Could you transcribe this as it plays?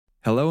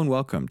Hello and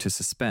welcome to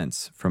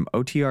Suspense from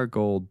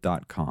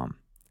OTRGold.com.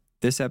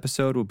 This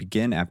episode will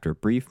begin after a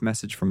brief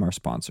message from our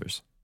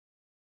sponsors.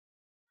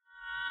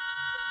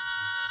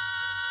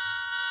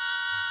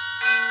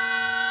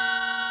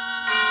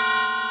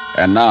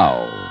 And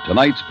now,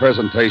 tonight's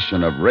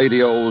presentation of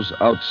radio's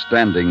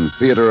outstanding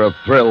theater of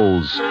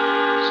thrills,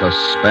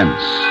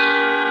 Suspense.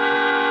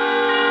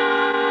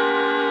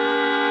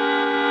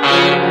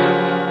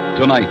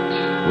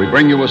 Tonight, we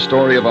bring you a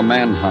story of a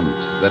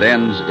manhunt that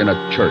ends in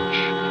a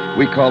church.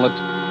 We call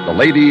it The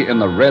Lady in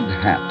the Red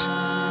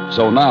Hat.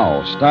 So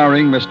now,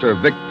 starring Mr.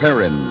 Vic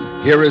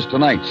Perrin, here is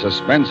tonight's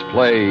suspense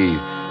play,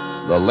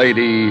 The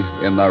Lady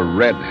in the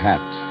Red Hat.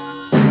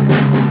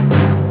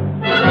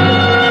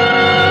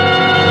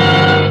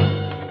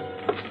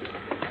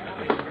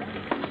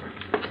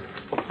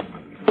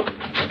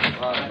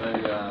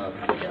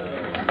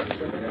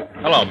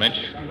 Hello,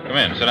 Mitch. Come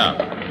in, sit down.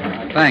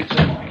 Thanks.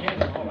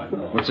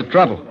 What's the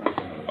trouble?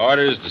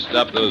 Orders to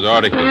stop those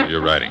articles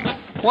you're writing.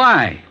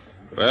 Why?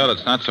 Well,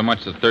 it's not so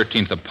much the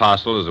 13th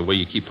apostle as the way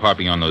you keep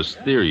harping on those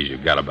theories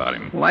you've got about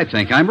him. Well, I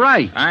think I'm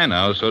right. I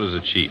know, so does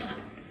the chief.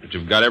 But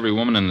you've got every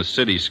woman in the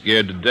city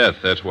scared to death.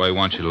 That's why he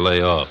wants you to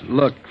lay off.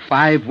 Look,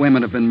 5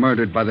 women have been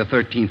murdered by the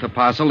 13th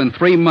apostle in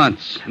 3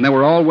 months, and they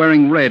were all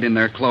wearing red in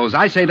their clothes.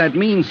 I say that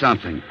means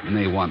something, and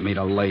they want me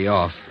to lay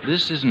off.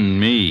 This isn't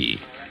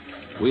me.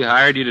 We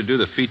hired you to do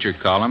the feature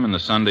column in the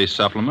Sunday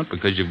supplement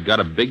because you've got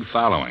a big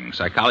following.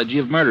 Psychology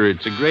of Murder.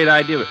 It's a great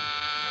idea, but...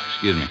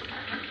 Excuse me.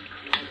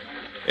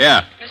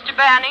 Yeah. Mr.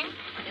 Banning,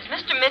 is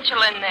Mr.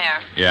 Mitchell in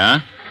there? Yeah?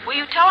 Will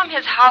you tell him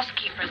his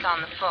housekeeper's on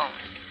the phone?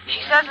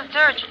 She says it's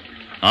urgent.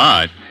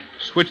 All right.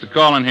 Switch the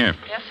call in here.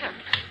 Yes, sir.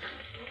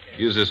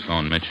 Use this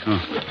phone, Mitch. Oh,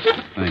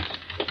 thanks.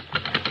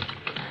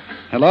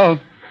 Hello?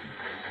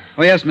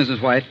 Oh, yes,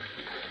 Mrs. White.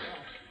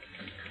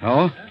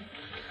 Oh?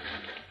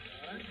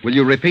 Will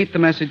you repeat the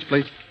message,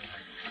 please?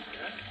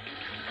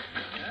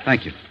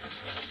 Thank you.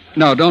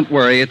 No, don't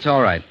worry. It's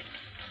all right.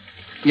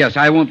 Yes,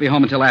 I won't be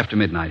home until after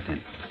midnight,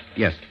 then.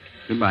 Yes.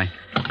 Goodbye.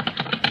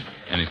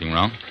 Anything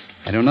wrong?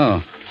 I don't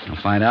know. I'll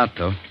find out,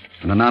 though.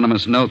 An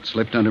anonymous note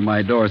slipped under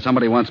my door.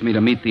 Somebody wants me to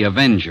meet the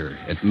Avenger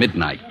at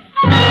midnight.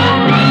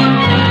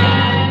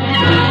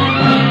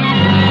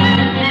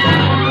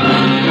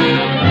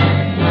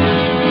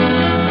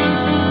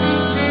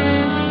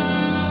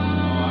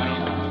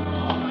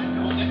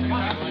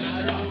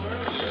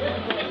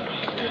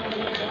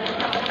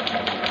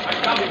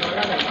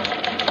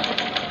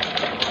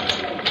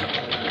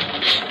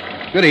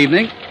 Good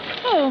evening.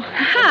 Oh,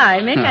 hi,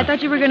 Mick. I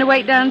thought you were going to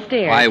wait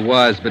downstairs. I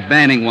was, but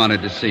Banning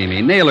wanted to see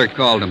me. Naylor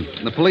called him.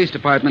 The police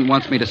department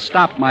wants me to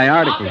stop my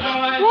articles.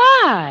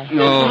 Why?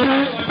 Oh,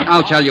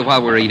 I'll tell you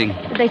while we're eating.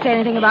 Did they say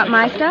anything about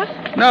my stuff?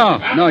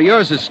 No,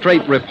 yours is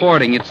straight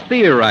reporting. It's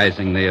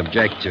theorizing they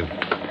object to.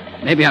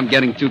 Maybe I'm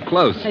getting too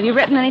close. Have you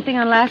written anything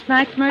on last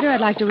night's murder?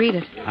 I'd like to read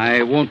it.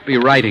 I won't be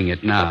writing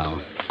it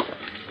now.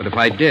 But if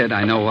I did,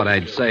 I know what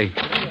I'd say.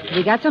 Have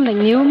you got something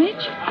new,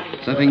 Mitch?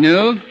 Something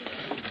new?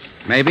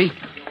 Maybe.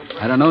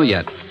 I don't know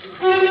yet.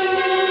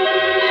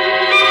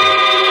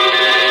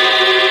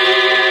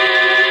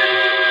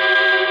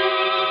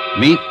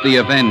 Meet the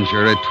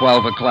Avenger at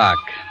 12 o'clock.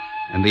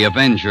 And the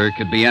Avenger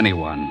could be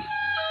anyone.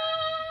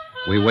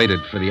 We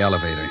waited for the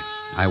elevator.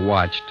 I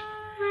watched.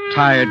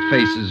 Tired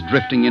faces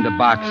drifting into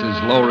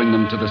boxes, lowering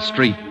them to the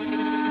street.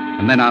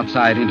 And then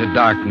outside into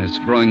darkness,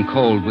 growing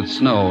cold with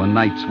snow and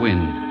night's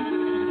wind.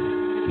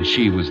 And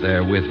she was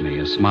there with me,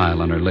 a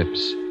smile on her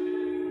lips.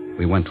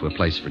 We went to a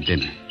place for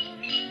dinner.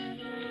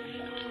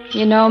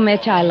 You know,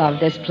 Mitch, I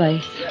love this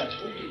place.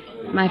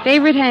 My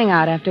favorite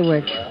hangout after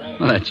work.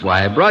 Well, that's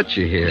why I brought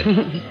you here.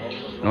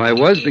 Though I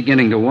was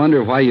beginning to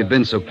wonder why you've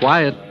been so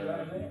quiet.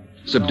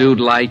 Subdued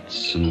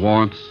lights and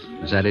warmth.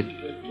 Is that it?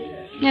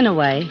 In a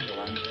way.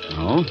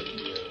 Oh?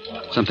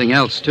 Something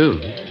else, too.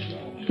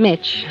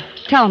 Mitch,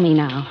 tell me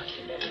now.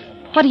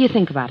 What do you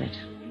think about it?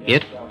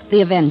 It?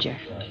 The Avenger.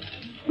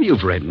 Well,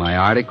 you've read my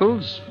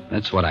articles.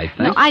 That's what I think.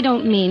 No, I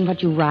don't mean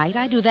what you write.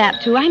 I do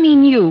that, too. I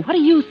mean you. What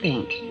do you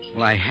think?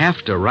 Well, I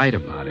have to write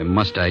about him.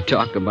 Must I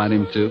talk about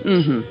him, too?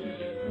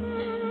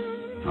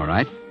 Mm-hmm. All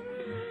right.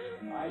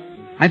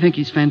 I think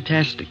he's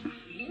fantastic.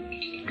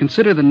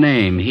 Consider the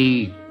name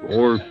he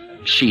or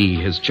she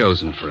has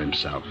chosen for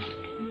himself.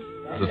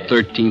 The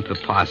 13th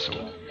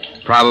Apostle.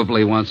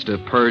 Probably wants to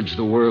purge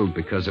the world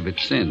because of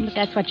its sins. But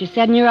that's what you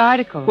said in your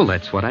article. Well,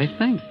 that's what I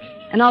think.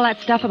 And all that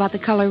stuff about the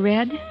color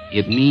red?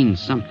 It means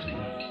something.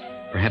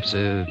 Perhaps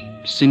a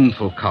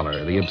sinful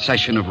color. The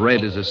obsession of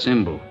red as a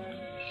symbol.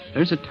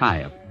 There's a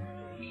tie-up.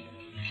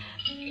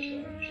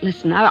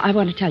 Listen, I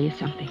want to tell you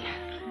something.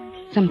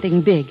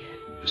 Something big.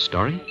 A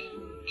story?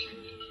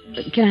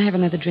 Can I have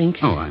another drink?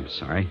 Oh, I'm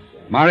sorry.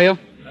 Mario?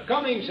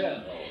 Coming,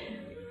 sir.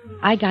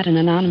 I got an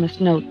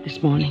anonymous note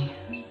this morning.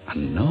 A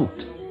note?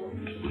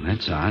 Well,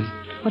 that's odd.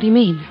 What do you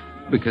mean?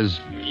 Because...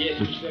 Yes,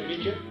 Mr.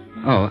 Mitchell.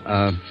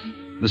 Oh,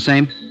 the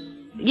same?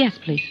 Yes,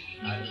 please.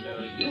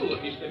 And you,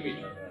 Mr.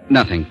 Mitchell.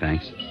 Nothing,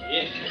 thanks.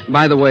 Yes.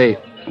 By the way,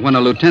 when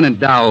a Lieutenant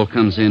Dowell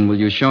comes in, will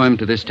you show him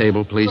to this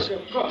table, please?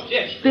 Of course,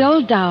 yes.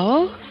 Bill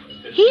Dowell?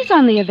 He's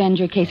on the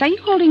Avenger case. Are you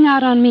holding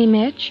out on me,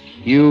 Mitch?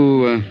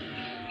 You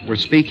were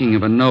speaking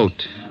of a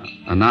note,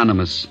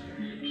 anonymous.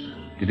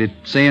 Did it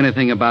say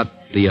anything about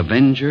the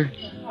Avenger?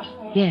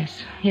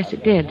 Yes,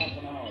 it did.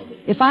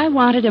 If I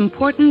wanted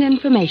important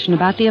information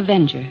about the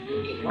Avenger,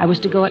 I was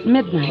to go at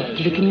midnight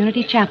to the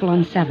community chapel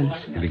on 7th.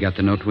 Have you got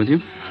the note with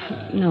you?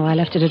 No, I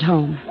left it at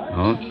home.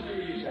 Oh?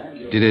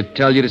 Did it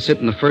tell you to sit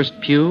in the first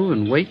pew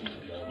and wait?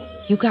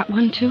 You got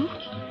one, too?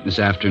 This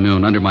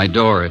afternoon, under my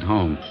door at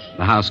home.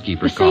 The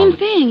housekeeper The called. same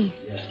thing.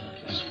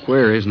 It's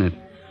queer, isn't it?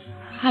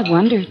 I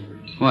wondered.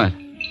 What?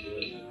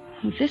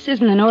 This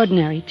isn't an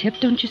ordinary tip,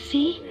 don't you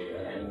see?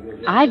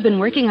 I've been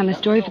working on the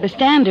story for the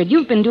Standard.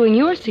 You've been doing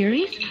your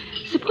series.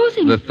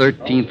 Supposing... The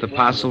 13th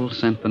Apostle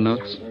sent the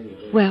notes?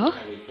 Well?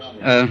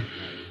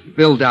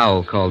 Bill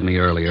Dowell called me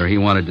earlier. He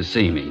wanted to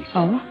see me.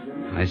 Oh?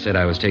 I said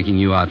I was taking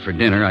you out for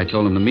dinner. I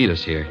told him to meet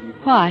us here.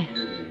 Why?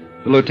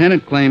 The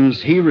lieutenant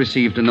claims he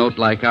received a note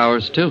like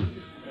ours, too.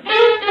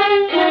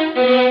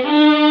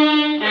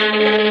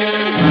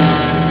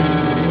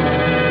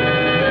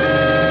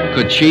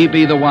 Could she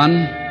be the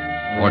one?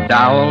 Or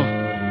Dowell?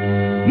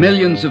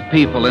 Millions of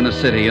people in a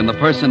city, and the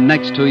person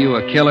next to you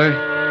a killer?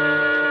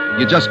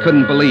 You just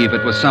couldn't believe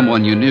it was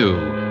someone you knew.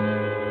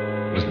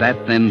 Was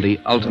that then the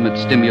ultimate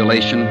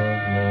stimulation?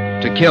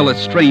 To kill a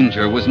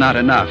stranger was not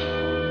enough.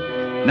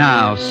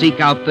 Now seek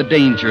out the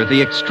danger,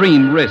 the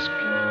extreme risk.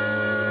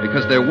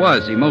 Because there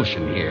was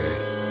emotion here.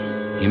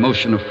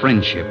 Emotion of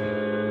friendship.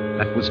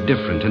 That was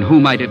different. And who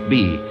might it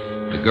be?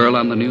 The girl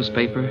on the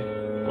newspaper?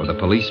 Or the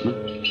policeman?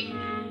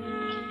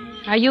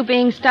 Are you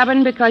being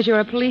stubborn because you're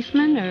a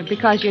policeman or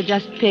because you're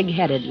just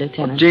pig-headed,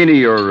 Lieutenant? Jeannie,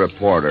 you're a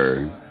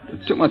reporter.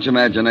 Too much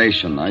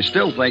imagination. I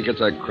still think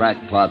it's a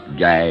crackpot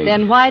gag.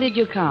 Then why did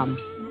you come?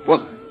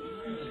 Well,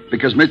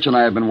 because Mitch and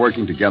I have been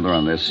working together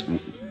on this.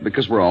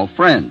 Because we're all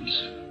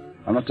friends.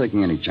 I'm not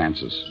taking any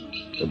chances.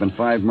 There have been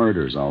 5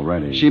 murders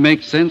already. She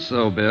makes sense,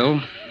 though,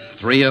 Bill.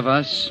 3 of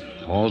us,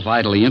 all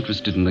vitally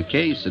interested in the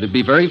case. It'd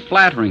be very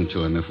flattering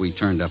to him if we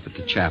turned up at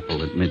the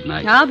chapel at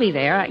midnight. I'll be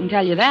there, I can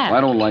tell you that. I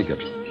don't like it.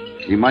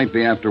 He might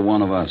be after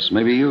one of us.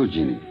 Maybe you,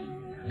 Jeannie.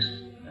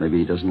 Maybe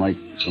he doesn't like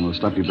some of the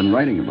stuff you've been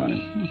writing about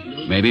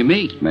him. Maybe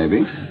me.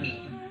 Maybe.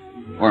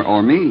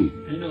 Or me.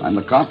 I'm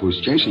the cop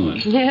who's chasing him.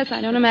 Yes,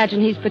 I don't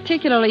imagine he's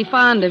particularly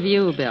fond of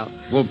you, Bill.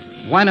 Well,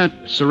 why not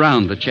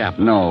surround the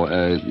chapel? No,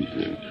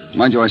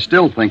 mind you, I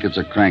still think it's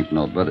a crank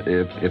note, but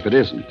if it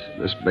isn't,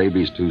 this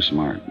baby's too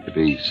smart. If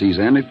he sees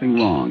anything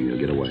wrong, he'll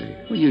get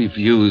away. Well, you've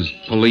used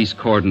police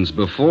cordons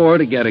before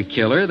to get a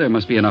killer. There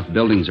must be enough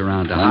buildings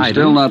around to hide I'm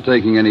still him. not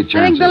taking any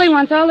chances. I think Billy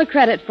wants all the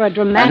credit for a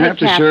dramatic I'd have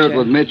to capture. share it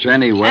with Mitch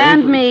anyway.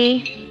 And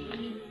me.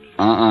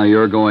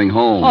 You're going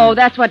home. Oh,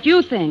 that's what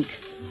you think.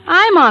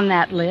 I'm on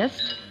that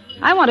list.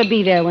 I want to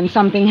be there when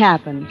something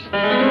happens.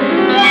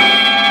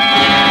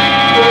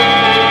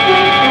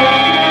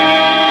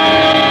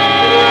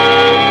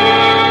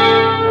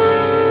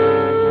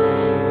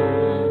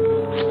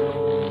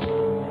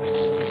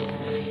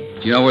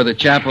 Do you know where the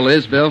chapel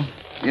is, Bill?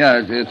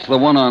 Yeah, it's the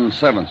one on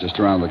 7th, just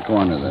around the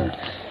corner there.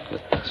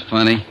 It's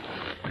funny.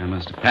 I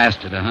must have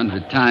passed it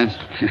 100 times.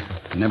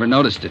 I never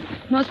noticed it.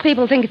 Most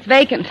people think it's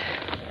vacant.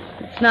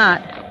 It's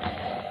not.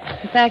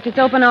 In fact, it's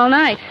open all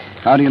night.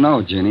 How do you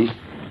know, Jeannie?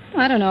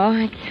 I don't know.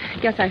 I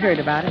guess I heard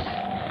about it.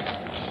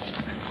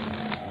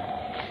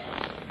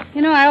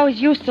 You know, I always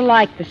used to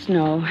like the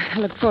snow. I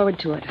look forward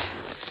to it.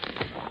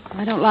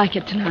 I don't like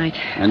it tonight.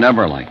 I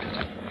never liked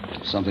it.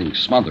 Something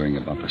smothering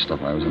about the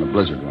stuff. I was in a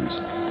blizzard once.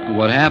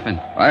 What happened?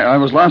 I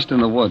was lost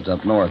in the woods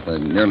up north. I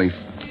nearly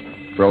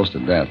froze to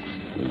death.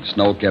 The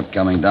snow kept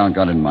coming down,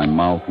 got in my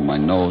mouth and my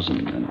nose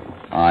and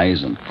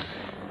eyes, and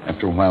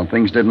after a while,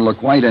 things didn't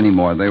look white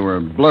anymore. They were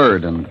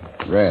blurred and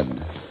red.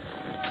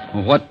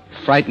 Well, what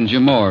frightened you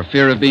more,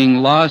 fear of being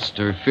lost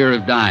or fear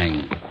of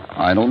dying?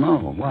 I don't know.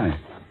 Why?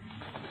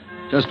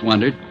 Just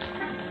wondered.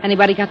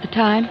 Anybody got the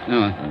time?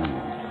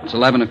 No, it's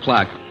 11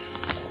 o'clock.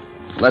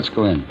 Let's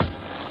go in.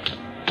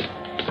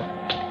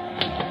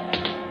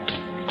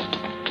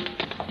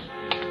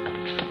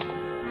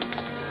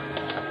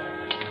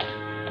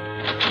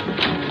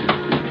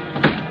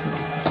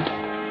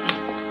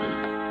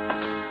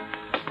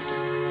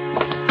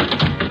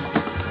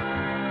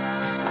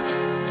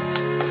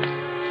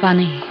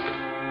 Funny.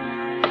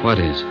 What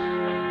is?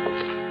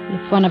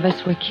 If one of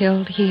us were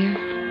killed here.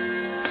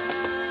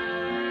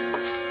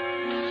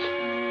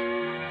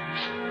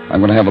 I'm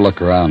going to have a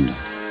look around.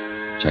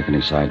 Check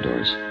any side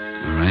doors.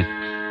 All right.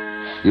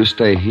 You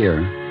stay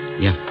here.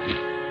 Yeah.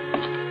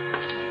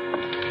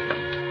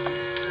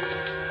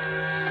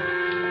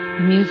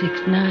 The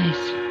music's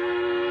nice.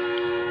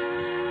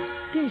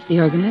 There's the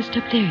organist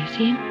up there. You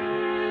see him?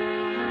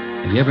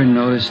 Have you ever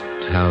noticed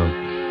how,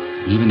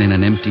 even in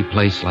an empty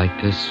place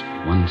like this,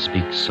 one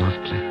speaks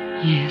softly?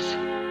 Yes.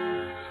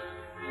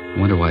 I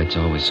wonder why it's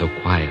always so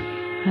quiet.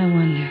 I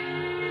wonder.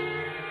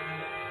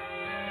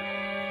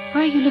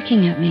 Why are you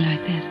looking at me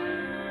like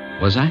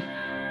that? Was I?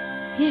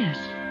 Yes.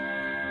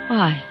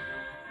 Why?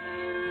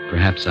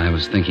 Perhaps I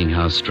was thinking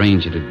how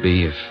strange it'd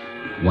be if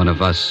one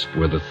of us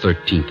were the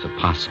 13th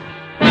apostle.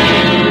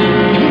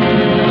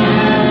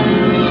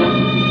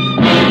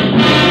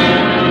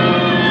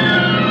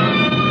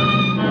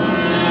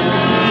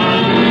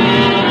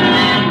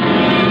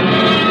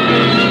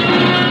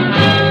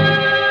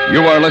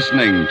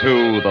 listening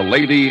to The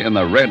Lady in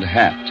the Red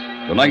Hat,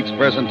 tonight's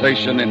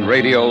presentation in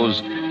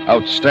radio's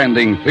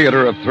outstanding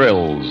theater of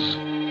thrills,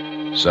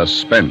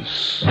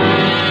 Suspense.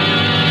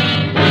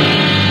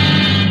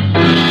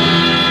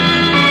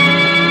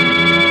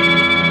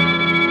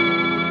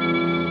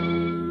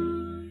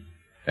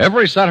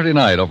 Every Saturday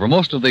night over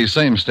most of these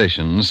same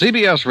stations,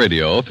 CBS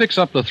Radio picks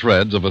up the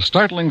threads of a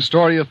startling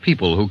story of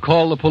people who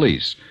call the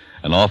police,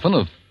 and often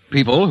of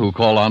people who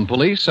call on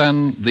police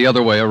and the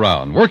other way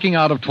around, working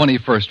out of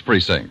 21st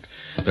Precinct.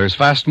 There's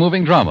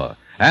fast-moving drama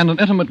and an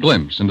intimate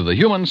glimpse into the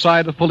human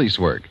side of police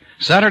work.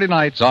 Saturday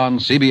nights on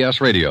CBS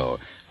Radio,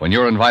 when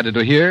you're invited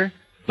to hear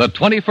The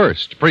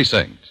 21st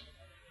Precinct.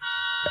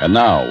 And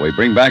now we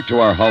bring back to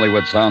our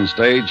Hollywood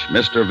soundstage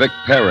Mr. Vic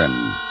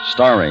Perrin,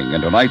 starring in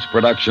tonight's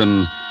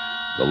production,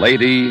 The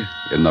Lady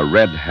in the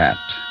Red Hat.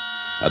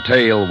 A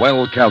tale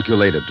well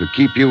calculated to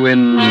keep you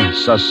in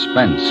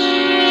suspense.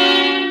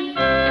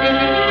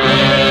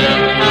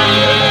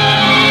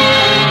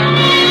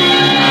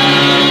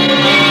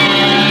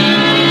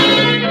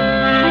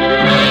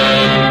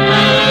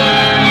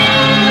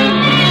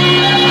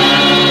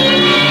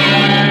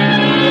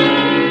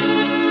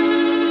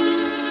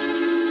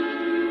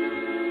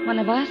 One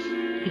of us?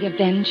 The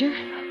Avenger?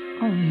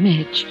 Oh,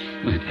 Mitch.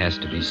 It has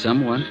to be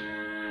someone.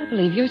 I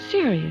believe you're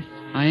serious.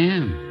 I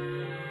am.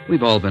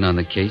 We've all been on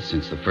the case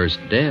since the first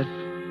death.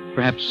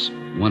 Perhaps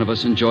one of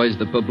us enjoys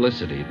the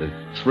publicity, the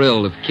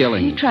thrill of Are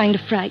killing. you trying to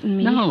frighten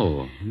me?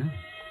 No.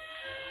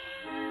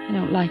 I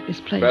don't like this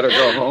place. Better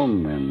go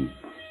home and...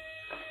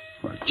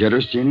 What,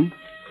 jitters, Jeannie?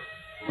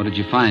 What did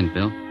you find,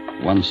 Bill?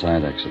 One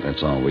side exit,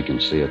 that's all. We can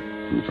see it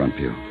in the front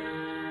view.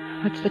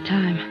 What's the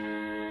time?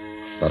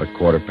 About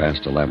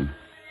 11:15.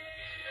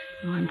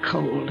 Oh, I'm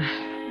cold.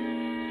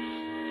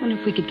 Wonder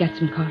if we could get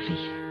some coffee.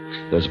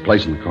 There's a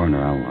place in the corner.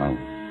 I'll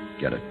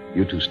get it.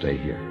 You two stay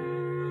here.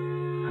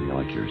 How do you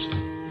like yours?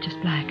 Just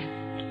black.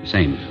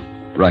 Same, Bill.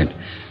 Right.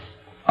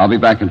 I'll be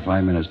back in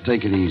 5 minutes.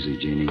 Take it easy,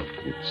 Jeannie.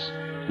 It's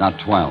not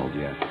 12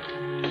 yet.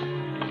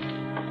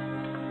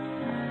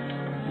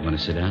 You want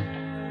to sit down?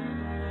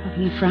 Up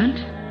in the front?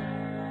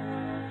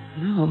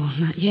 No,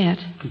 not yet.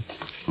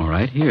 All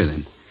right, here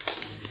then.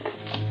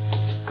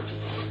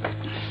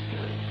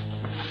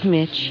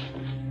 Mitch,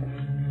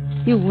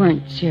 you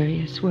weren't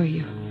serious, were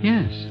you?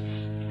 Yes.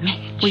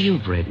 Mitch. Well,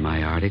 you've read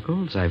my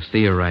articles. I've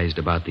theorized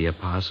about the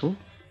apostle.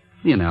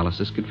 The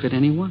analysis could fit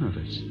any one of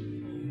us.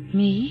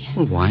 Me?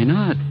 Well, why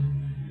not?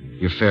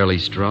 You're fairly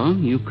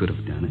strong. You could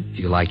have done it.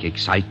 You like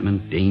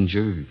excitement,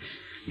 danger.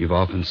 You've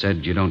often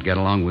said you don't get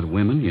along with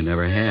women. You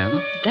never have.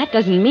 That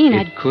doesn't mean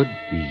It could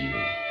be you.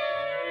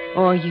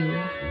 Or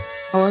you.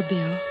 Or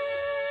Bill.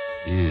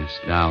 Yes,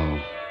 Dow.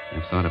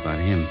 I've thought about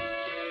him.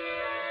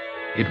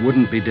 It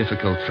wouldn't be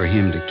difficult for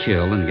him to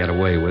kill and get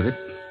away with it.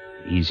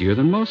 Easier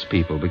than most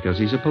people because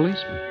he's a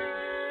policeman.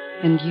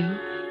 And you?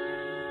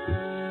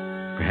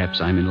 Perhaps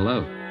I'm in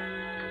love.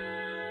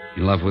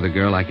 In love with a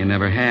girl I can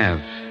never have.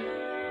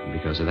 And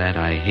because of that,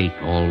 I hate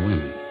all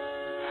women.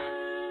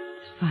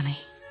 It's funny.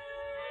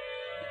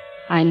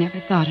 I never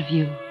thought of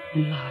you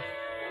in love.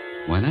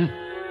 Why not?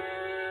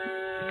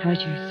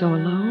 Because you're so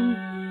alone.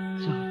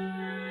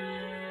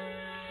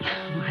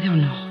 I don't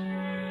know.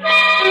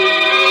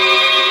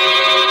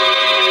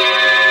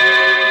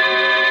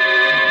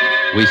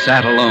 We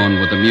sat alone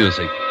with the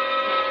music.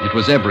 It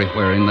was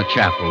everywhere in the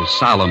chapel,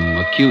 solemn,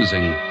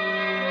 accusing.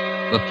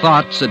 The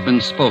thoughts had been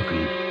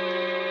spoken.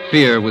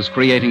 Fear was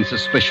creating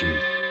suspicion.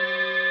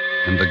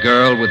 And the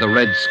girl with the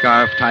red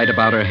scarf tied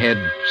about her head,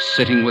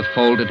 sitting with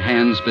folded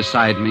hands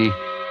beside me,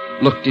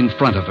 looked in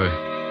front of her,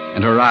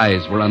 and her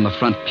eyes were on the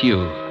front pew.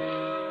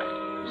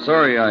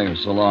 Sorry I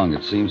was so long.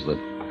 It seems that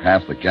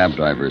half the cab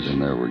drivers in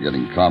there were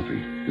getting coffee.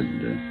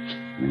 Did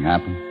anything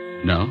happen?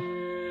 No?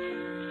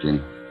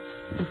 Jeannie?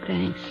 Oh,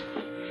 thanks.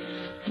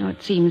 No,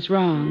 it seems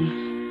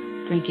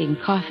wrong. Drinking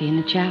coffee in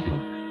the chapel.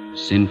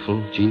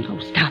 Sinful, Jean? Oh,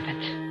 stop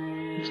it.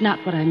 It's not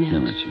what I meant. Yeah,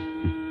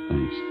 Mitchie.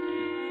 Thanks.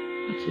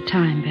 What's the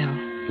time, Bill?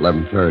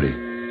 11:30.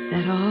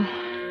 That all?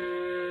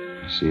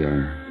 I see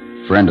our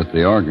friend at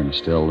the organ is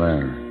still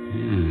there.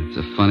 Yeah, it's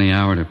a funny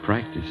hour to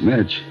practice.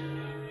 Mitch.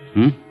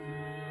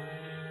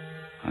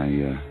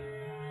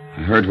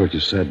 I heard what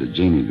you said to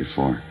Jeannie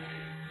before.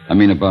 I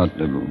mean about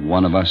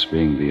one of us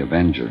being the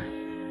Avenger.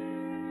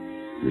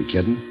 Are you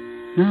kidding?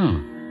 No.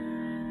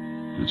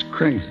 That's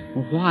crazy.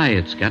 Well, why?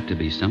 It's got to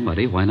be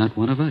somebody. Why not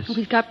one of us? Well,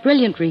 he's got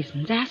brilliant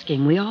reasons. Ask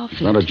him. We all It's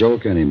fit. not a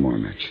joke anymore,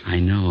 Mitch. I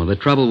know. The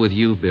trouble with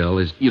you, Bill,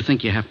 is you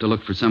think you have to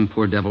look for some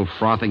poor devil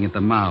frothing at the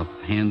mouth,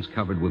 hands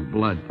covered with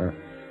blood.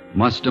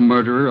 Must a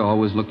murderer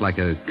always look like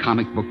a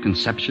comic book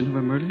conception of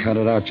a murder? Cut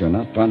it out. You're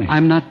not funny.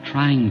 I'm not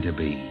trying to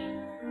be.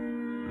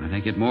 I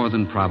think it more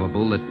than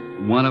probable that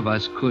one of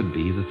us could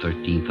be the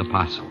 13th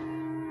apostle.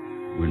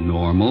 We're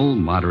normal,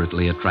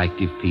 moderately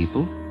attractive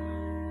people,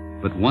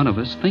 but one of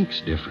us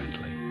thinks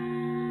differently.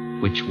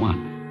 Which one?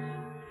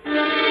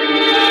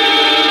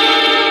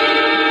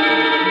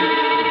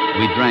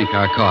 We drank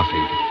our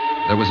coffee.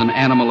 There was an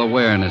animal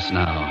awareness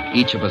now,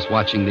 each of us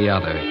watching the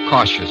other,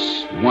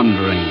 cautious,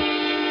 wondering.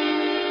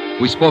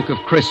 We spoke of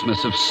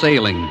Christmas, of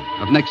sailing,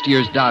 of next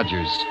year's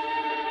Dodgers.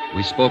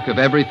 We spoke of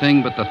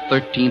everything but the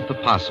 13th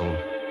apostle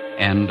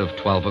and of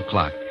 12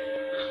 o'clock.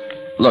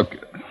 Look,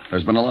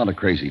 there's been a lot of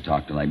crazy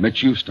talk tonight.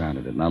 Mitch, you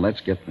started it. Now let's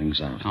get things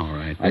out. All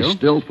right, I Bill.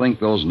 still think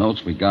those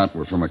notes we got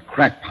were from a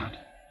crackpot.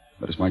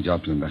 But it's my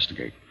job to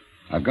investigate.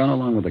 I've gone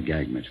along with the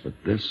gag, Mitch, but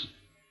this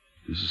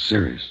is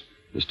serious.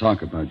 This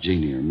talk about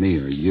Jeannie or me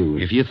or you...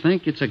 If you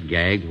think it's a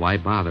gag, why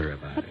bother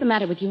about What's it? the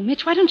matter with you,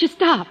 Mitch? Why don't you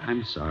stop?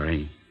 I'm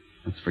sorry.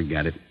 Let's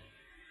forget it.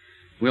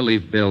 We'll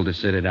leave Bill to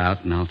sit it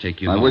out, and I'll take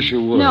you I home. wish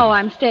you would. No,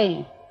 I'm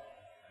staying.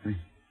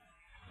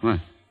 What?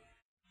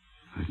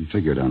 I can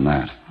figure it on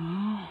that.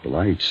 Oh. The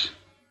lights.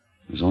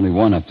 There's only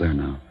one up there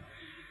now.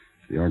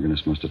 The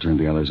organist must have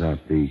turned the others out.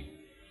 Be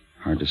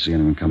hard to see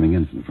anyone coming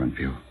in from the front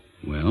view.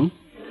 Well?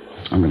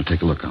 I'm going to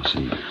take a look. I'll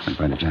see if I can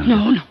find a janitor.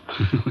 No.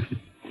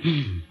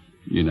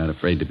 You're not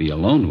afraid to be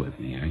alone with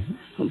me, are you?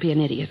 Don't be an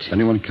idiot. If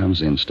anyone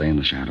comes in, stay in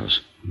the shadows.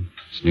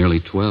 It's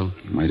nearly 12.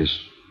 You might as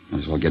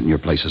well get in your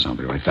places. I'll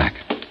be right back.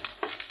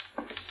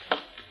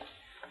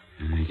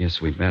 I guess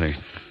we better.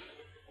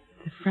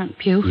 The front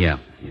pew? Yeah,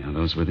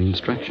 those were the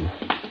instructions.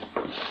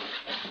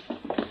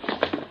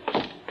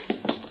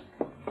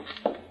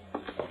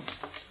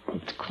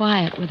 It's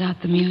quiet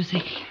without the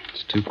music.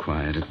 It's too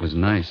quiet. It was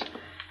nice.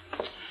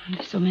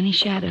 There's so many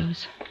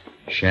shadows.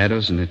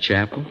 Shadows in the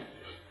chapel?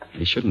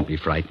 They shouldn't be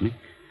frightening.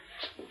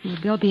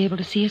 Will Bill be able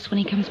to see us when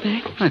he comes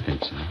back? I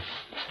think so.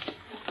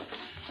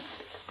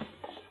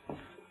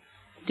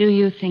 Do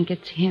you think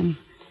it's him?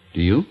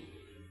 Do you?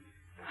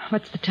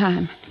 What's the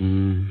time?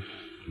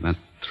 About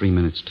 3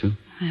 minutes to.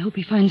 I hope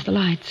he finds the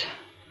lights.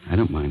 I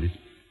don't mind it.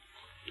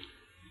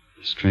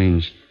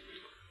 Strange.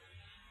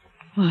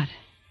 What?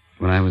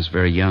 When I was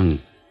very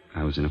young,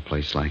 I was in a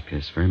place like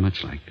this, very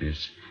much like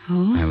this.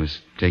 Oh? I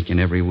was taken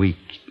every week,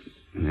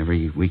 and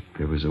every week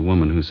there was a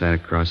woman who sat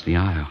across the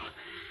aisle.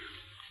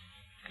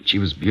 She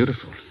was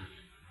beautiful.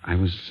 I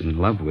was in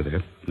love with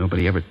her.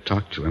 Nobody ever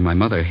talked to her. My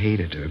mother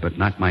hated her, but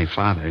not my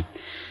father.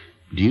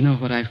 Do you know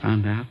what I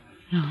found out?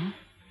 No.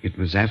 It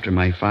was after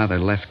my father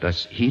left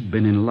us. He'd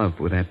been in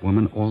love with that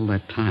woman all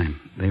that time.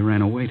 They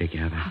ran away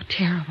together. How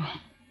terrible.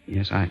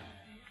 Yes, I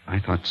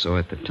thought so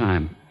at the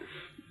time.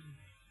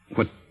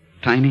 What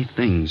tiny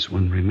things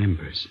one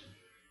remembers.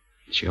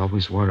 She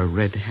always wore a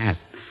red hat.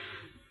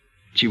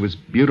 She was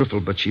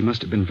beautiful, but she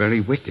must have been very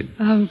wicked.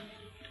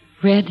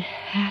 Red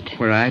hat?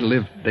 Where I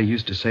lived, they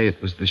used to say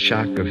it was the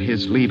shock of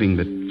his leaving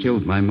that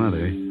killed my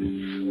mother.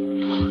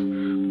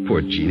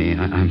 Poor Jeannie,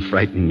 I'm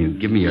frightening you.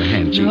 Give me your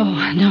hand,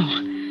 Jeannie.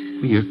 No.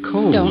 You're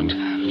cold. Don't.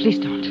 Please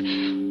don't.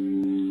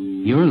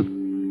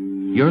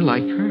 You're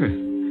like her.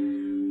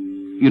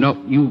 You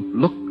know, you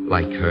look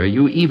like her.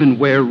 You even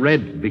wear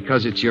red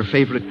because it's your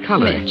favorite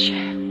color.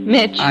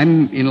 Mitch.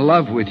 I'm in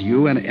love with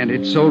you, and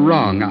it's so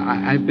wrong.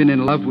 I've been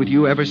in love with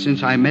you ever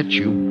since I met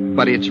you,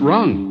 but it's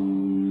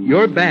wrong.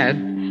 You're bad.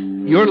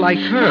 You're like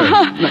her.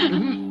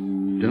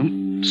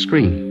 Don't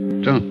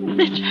scream. Don't.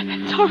 Mitch,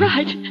 it's all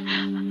right.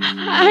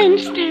 I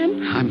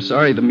understand. I'm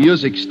sorry the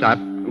music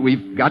stopped.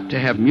 We've got to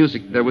have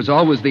music. There was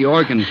always the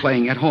organ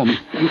playing at home.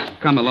 You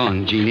come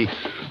along, Jeannie.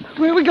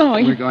 Where are we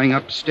going? We're going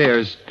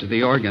upstairs to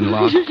the organ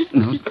loft.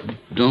 No,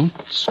 don't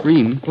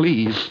scream,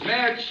 please.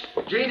 Mitch,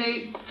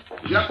 Jeannie,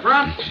 you up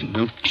front?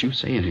 Don't you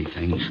say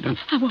anything. Don't.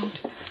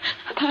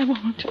 I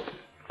won't.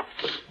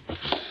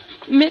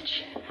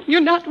 Mitch,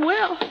 you're not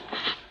well.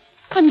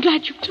 I'm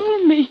glad you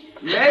told me.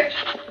 Mitch?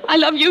 I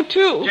love you,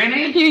 too.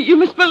 Jenny? You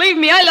must believe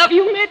me. I love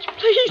you, Mitch.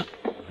 Please.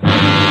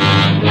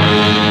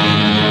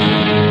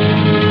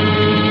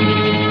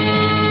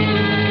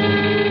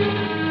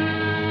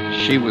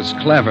 She was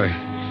clever,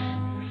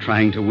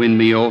 trying to win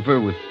me over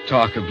with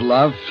talk of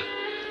love.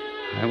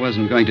 I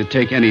wasn't going to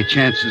take any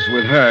chances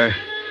with her.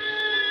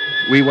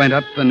 We went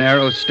up the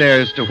narrow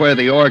stairs to where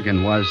the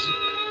organ was.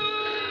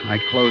 I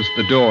closed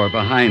the door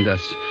behind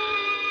us.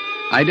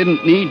 I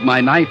didn't need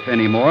my knife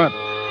anymore.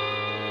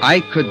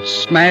 I could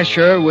smash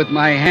her with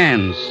my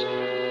hands.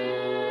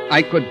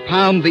 I could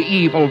pound the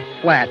evil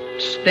flat,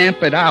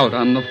 stamp it out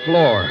on the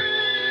floor.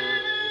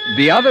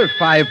 The other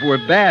 5 were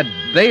bad.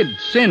 They'd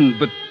sinned,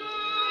 but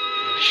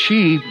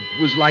she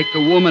was like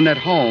the woman at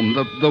home,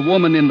 the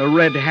woman in the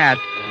red hat.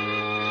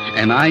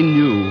 And I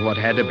knew what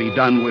had to be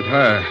done with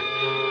her.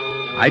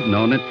 I'd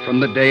known it from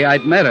the day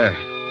I'd met her.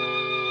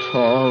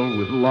 Tall,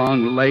 with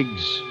long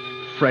legs,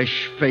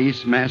 fresh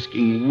face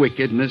masking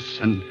wickedness,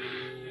 and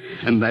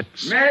that...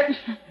 Mitch,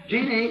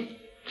 Jeannie,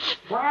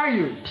 where are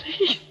you?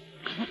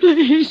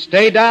 Please.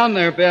 Stay down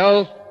there,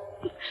 Bill.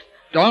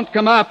 Don't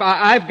come up.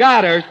 I've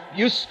got her.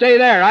 You stay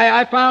there.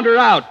 I found her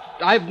out.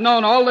 I've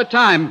known all the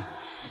time.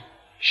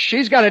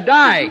 She's got to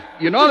die.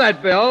 You know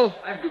that, Bill.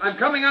 I'm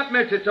coming up,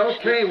 Mitch. It's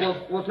okay.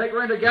 We'll take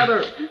her in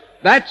together.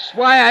 That's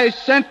why I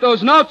sent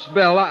those notes,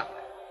 Bill.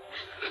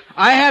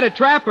 I had to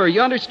trap her.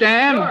 You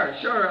understand?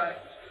 Sure.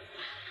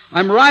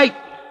 I'm right.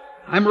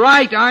 I'm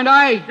right, aren't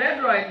I?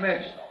 Dead right,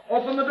 Mitch.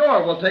 Open the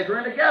door. We'll take her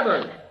in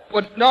together.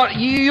 But no,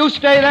 you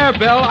stay there,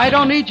 Bill. I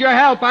don't need your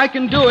help. I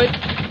can do it.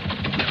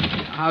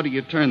 How do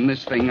you turn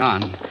this thing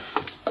on?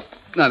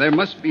 Now, there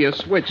must be a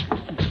switch.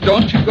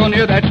 Don't you go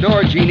near that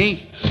door,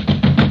 Jeannie.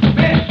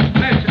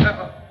 Mitch,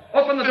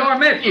 open the door,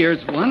 Mitch.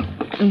 Here's one.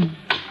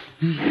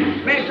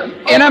 Mitch.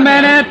 In a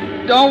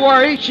minute. Don't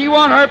worry. She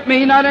won't hurt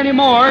me. Not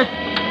anymore.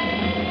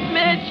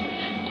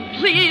 Mitch,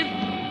 please.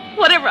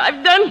 Whatever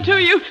I've done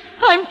to you,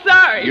 I'm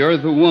sorry. You're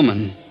the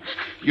woman.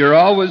 You're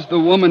always the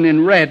woman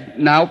in red.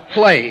 Now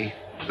play.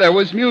 There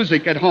was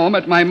music at home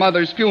at my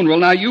mother's funeral.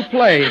 Now you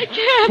play. I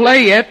can't.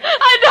 Play it.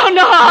 I don't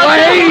know how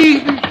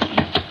Play!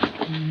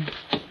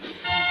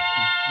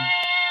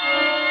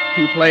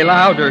 You play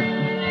louder.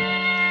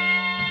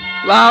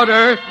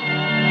 Louder.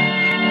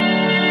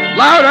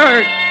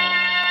 Louder!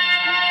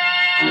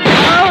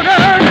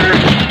 Louder!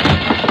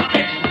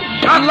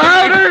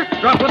 Louder!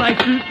 Drop the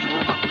knife.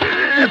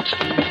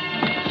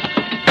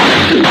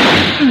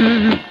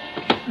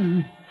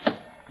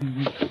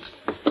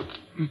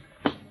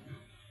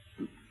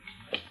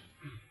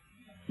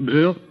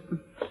 Bill?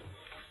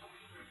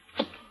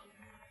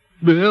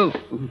 Bill?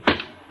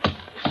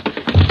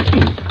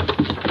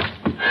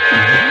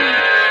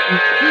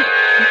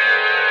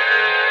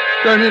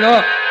 Turn it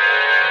off.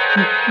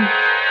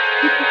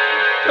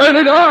 Turn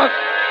it off.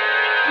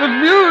 The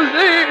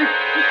music.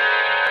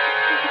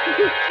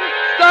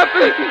 Stop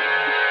it.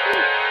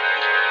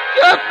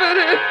 Stop it.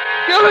 It's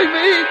killing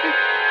me.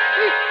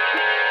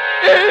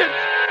 It's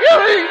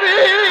killing me.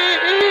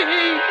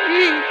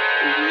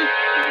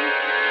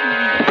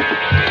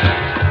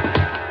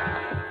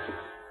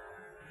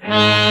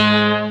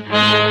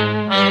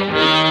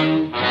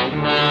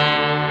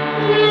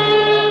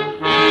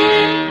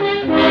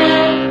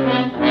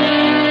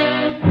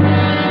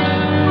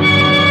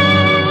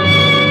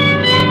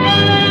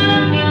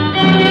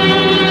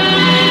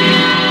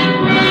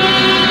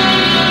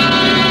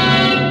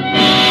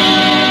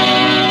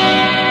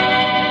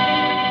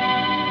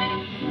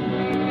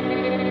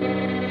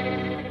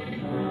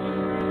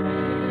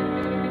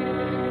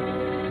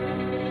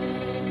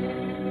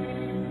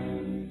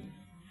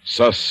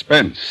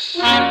 Suspense,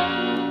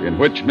 in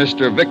which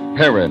Mr. Vic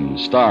Perrin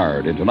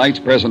starred in tonight's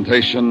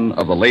presentation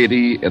of The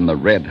Lady in the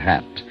Red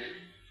Hat.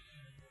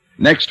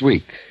 Next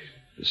week,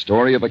 the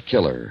story of a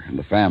killer and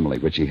the family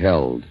which he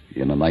held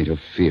in a night of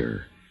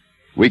fear.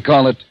 We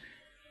call it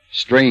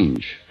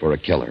Strange for a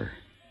Killer.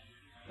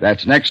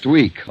 That's next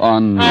week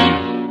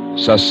on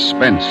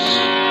Suspense.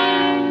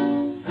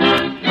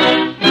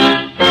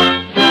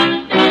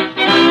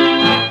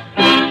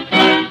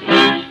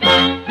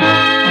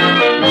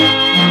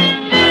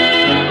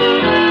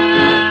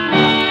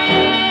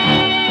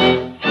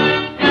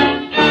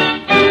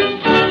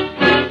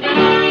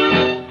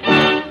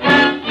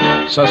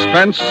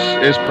 Suspense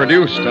is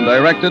produced and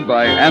directed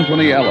by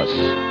Anthony Ellis.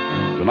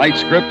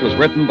 Tonight's script was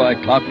written by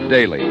Clock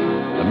Daly.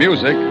 The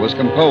music was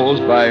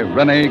composed by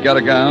Rene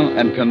Garrigan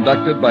and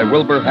conducted by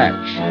Wilbur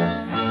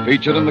Hatch.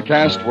 Featured in the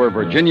cast were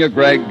Virginia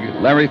Gregg,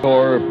 Larry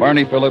Thor,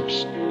 Barney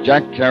Phillips,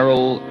 Jack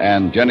Carroll,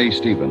 and Jenny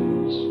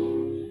Stevens.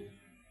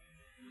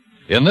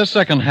 In this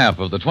second half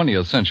of the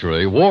 20th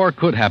century, war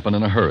could happen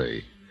in a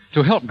hurry.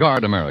 To help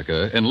guard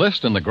America,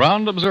 enlist in the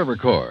Ground Observer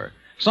Corps.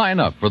 Sign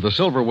up for the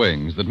Silver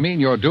Wings that mean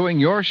you're doing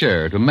your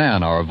share to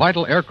man our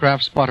vital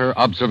aircraft spotter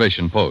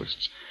observation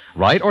posts.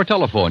 Write or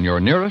telephone your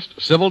nearest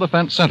Civil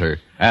Defense Center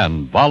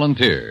and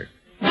volunteer.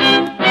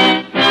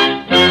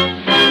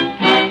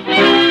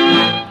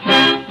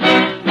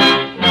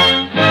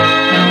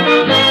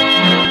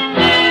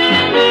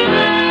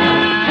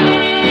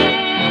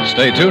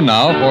 Stay tuned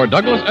now for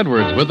Douglas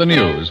Edwards with the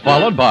news,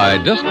 followed by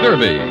Disc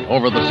Derby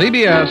over the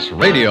CBS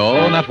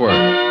Radio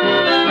Network.